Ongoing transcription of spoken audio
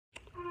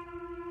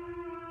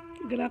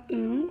Good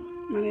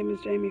afternoon. My name is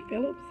Jamie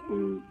Phillips.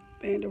 I'm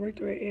band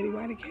director at Eddie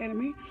White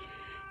Academy.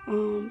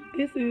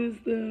 This is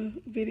the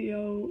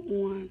video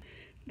on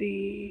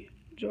the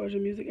Georgia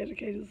Music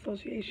Education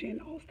Association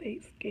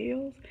Allstate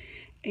scales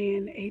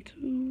and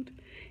Etudes,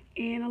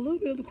 and a little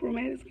bit of the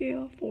chromatic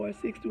scale for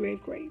 6th through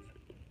 8th grades.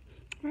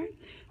 All right.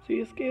 So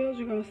your scales,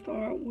 you're going to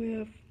start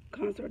with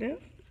concert F,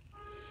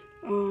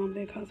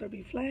 then concert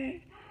B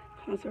flat,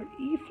 concert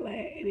E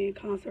flat, and then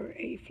concert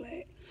A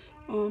flat.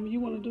 You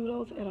want to do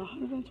those at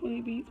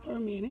 120 beats per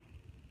minute.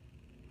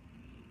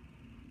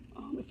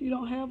 If you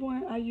don't have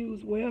one, I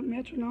use web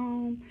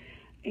metronome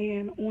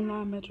and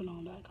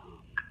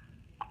onlinemetronome.com.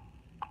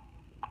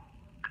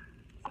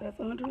 So that's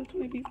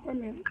 120 beats per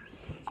minute.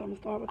 So I'm going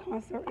to start with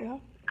concert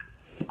F.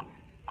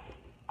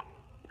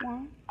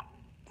 1,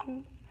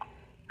 2,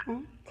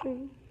 1,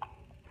 2.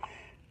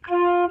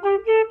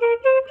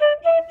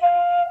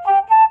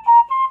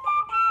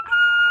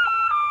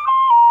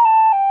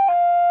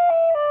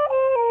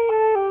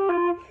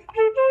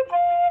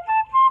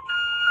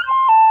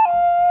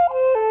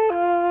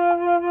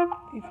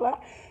 E flat.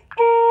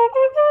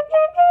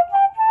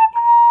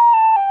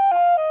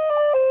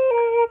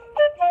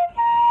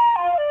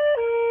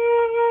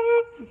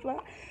 E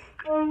flat.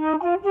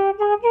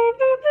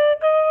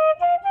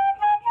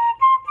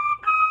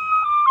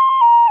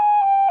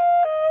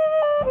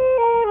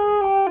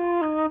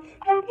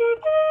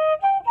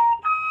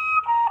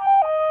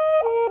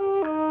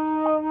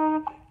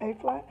 A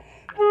flat.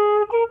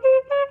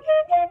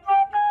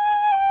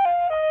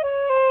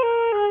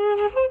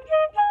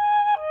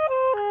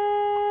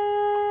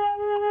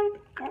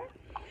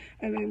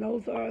 And then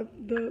those are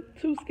the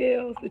two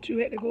scales that you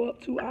had to go up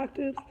 2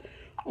 octaves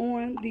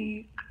on,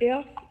 the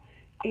F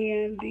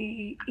and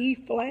the E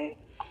flat.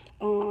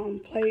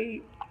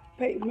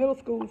 Middle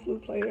school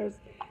flute players,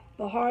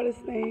 the hardest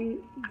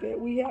thing that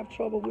we have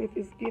trouble with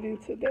is getting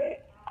to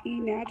that E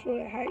natural,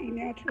 that high E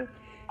natural.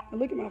 And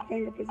look at my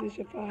finger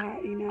position for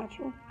high E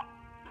natural.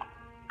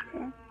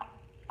 Okay.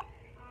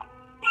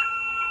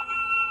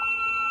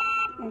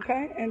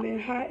 Okay, and then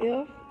high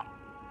F.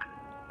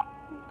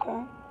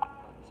 Okay.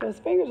 So his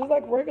fingers just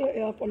like regular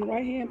F on the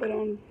right hand, but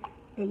on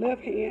the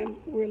left hand,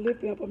 we're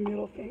lifting up a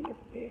middle finger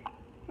there.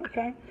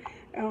 Okay?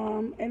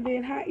 And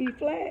then high E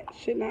flat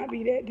should not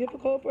be that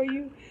difficult for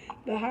you.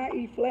 The high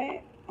E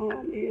flat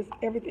is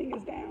everything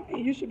is down.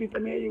 And you should be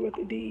familiar with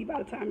the D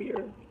by the time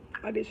you're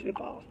auditioning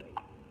for Allstate.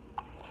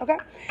 Okay?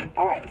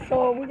 All right,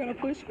 so we're going to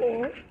push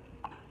forward.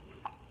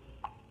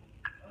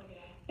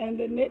 And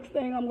the next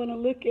thing I'm going to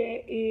look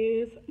at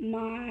is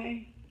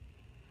my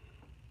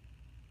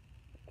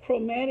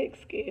chromatic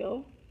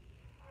scale.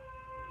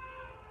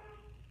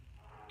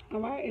 All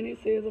right, and it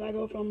says that I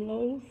go from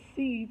low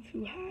C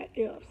to high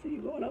F. So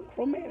you're going up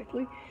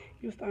chromatically.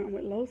 You're starting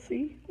with low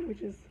C,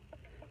 which is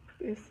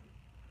this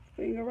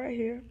finger right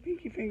here,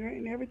 pinky finger,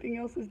 and everything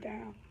else is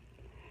down.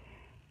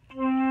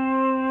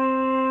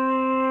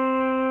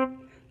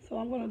 So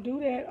I'm going to do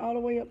that all the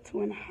way up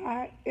to a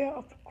high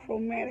F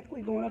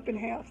chromatically, going up in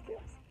half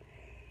steps.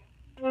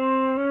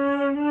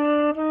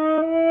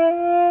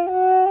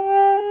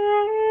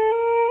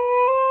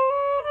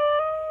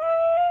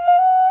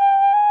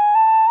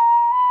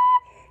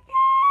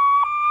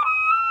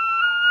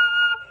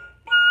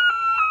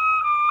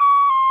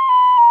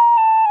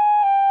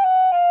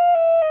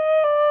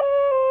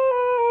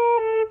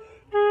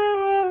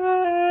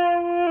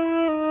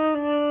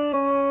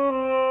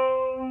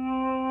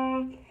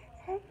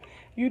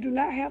 You do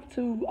not have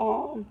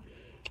to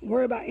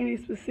worry about any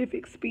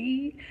specific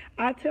speed.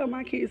 I tell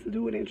my kids to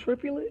do it in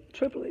triplets,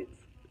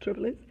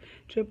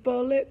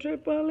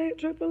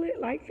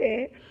 like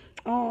that.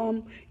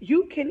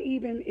 You can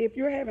even, if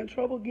you're having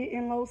trouble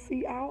getting low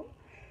C out,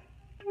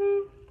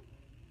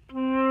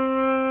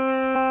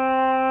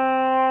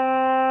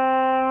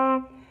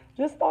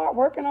 just start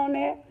working on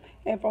that.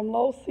 And from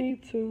low C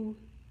to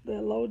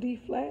the low D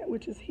flat,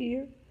 which is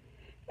here.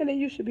 And then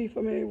you should be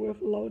familiar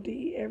with low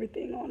D,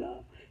 everything on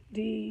a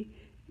D,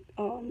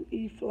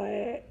 E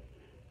flat,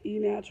 E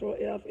natural,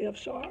 F, F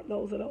sharp.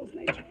 Those are those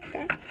nature,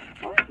 okay?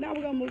 All right, now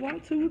we're going to move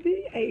on to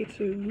the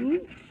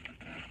Etude.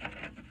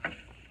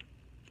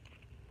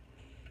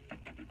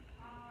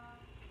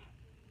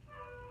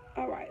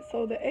 All right,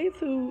 so the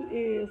Etude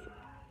is,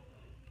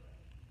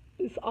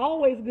 it's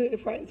always good to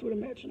practice with a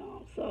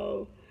metronome.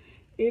 So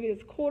it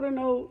is quarter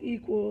note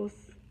equals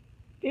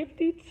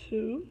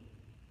 52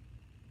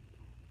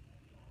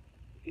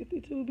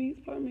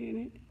 beats per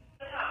minute.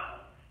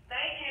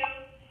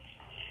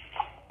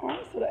 All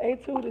right, so the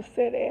Etude is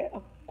set at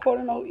a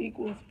quarter note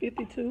equals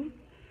 52.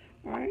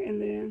 All right,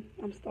 and then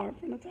I'm starting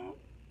from the top.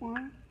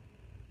 1,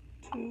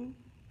 2,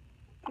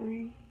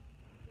 3.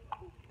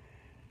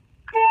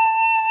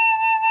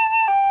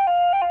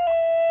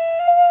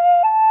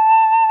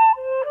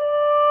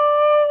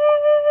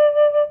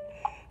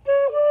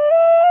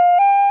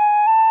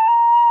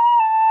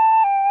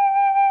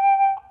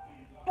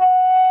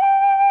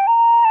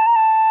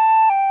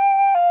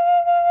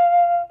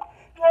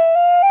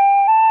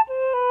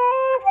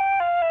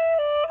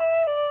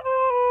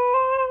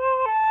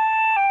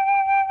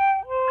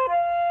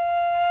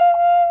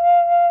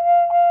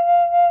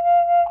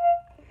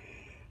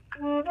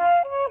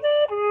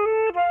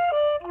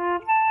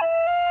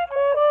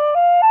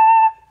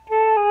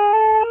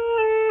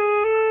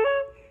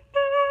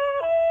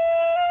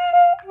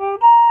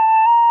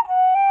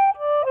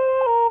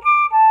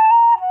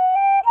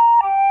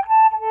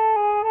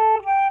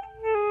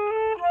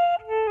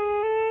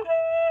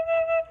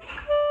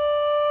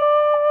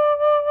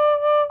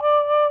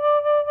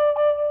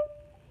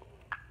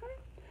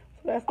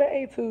 that's the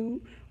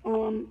etude.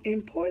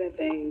 Important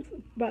things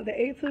about the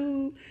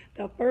etude: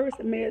 the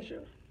first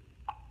measure.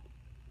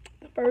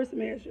 The first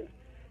measure.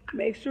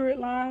 Make sure it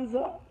lines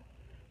up.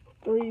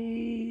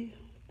 3,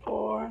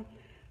 4.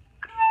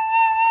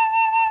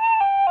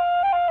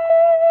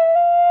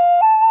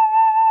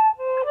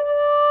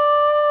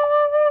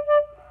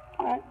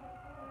 Right?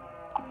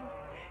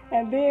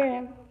 And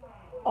then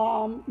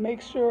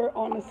make sure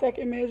on the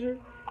second measure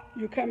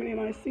you're coming in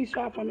on a C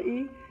sharp on the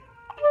E.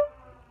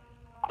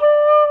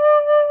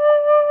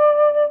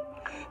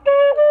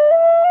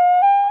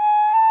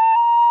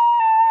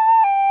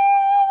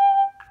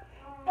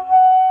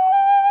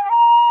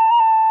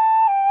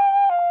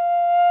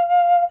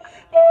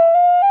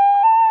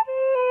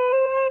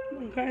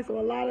 Okay, so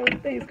a lot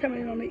of things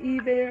coming in on the E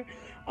there.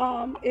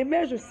 It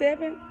measures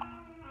 7.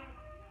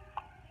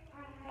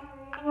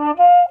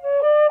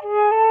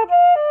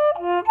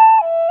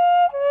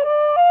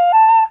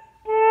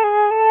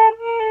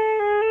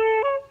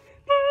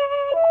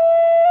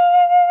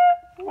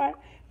 Right.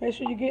 Make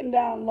sure you're getting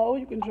down low.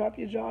 You can drop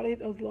your jaw to hit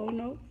those low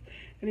notes.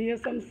 And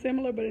here's something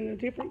similar, but in a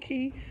different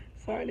key.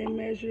 Start in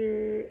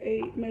measure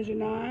 8, measure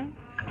 9.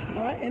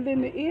 All right, and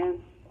then the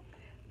end.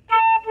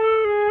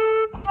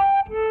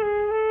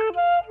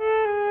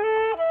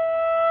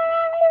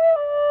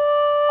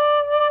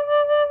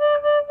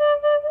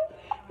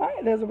 All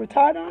right, there's a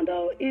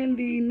retardando in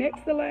the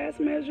next to last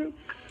measure.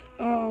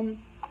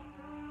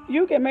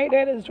 You can make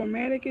that as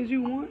dramatic as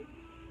you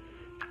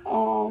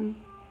want.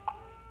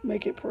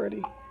 Make it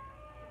pretty.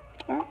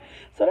 All right,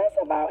 so that's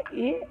about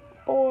it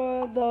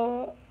for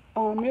the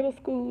middle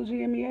school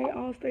GMEA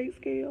Allstate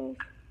scales.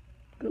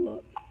 Good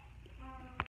luck.